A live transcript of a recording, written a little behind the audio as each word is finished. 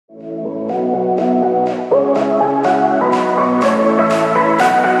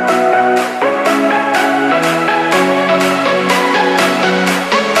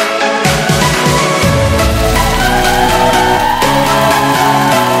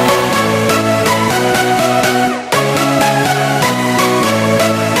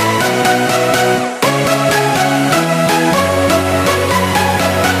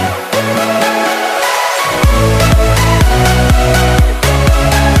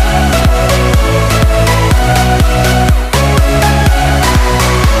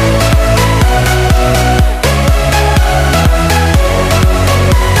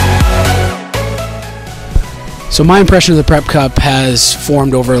So my impression of the Prep Cup has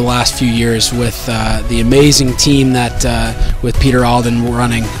formed over the last few years with the amazing team that with Peter Alden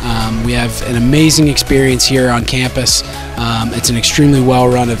running. We have an amazing experience here on campus. It's an extremely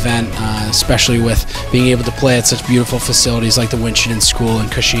well-run event, especially with being able to play at such beautiful facilities like the Winchendon School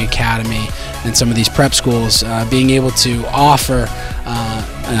and Cushing Academy and some of these prep schools. Being able to offer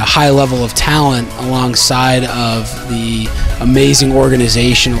a high level of talent alongside of the amazing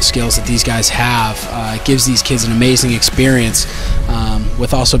organizational skills that these guys have gives these kids an amazing experience,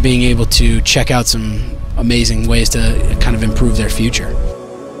 with also being able to check out some amazing ways to kind of improve their future.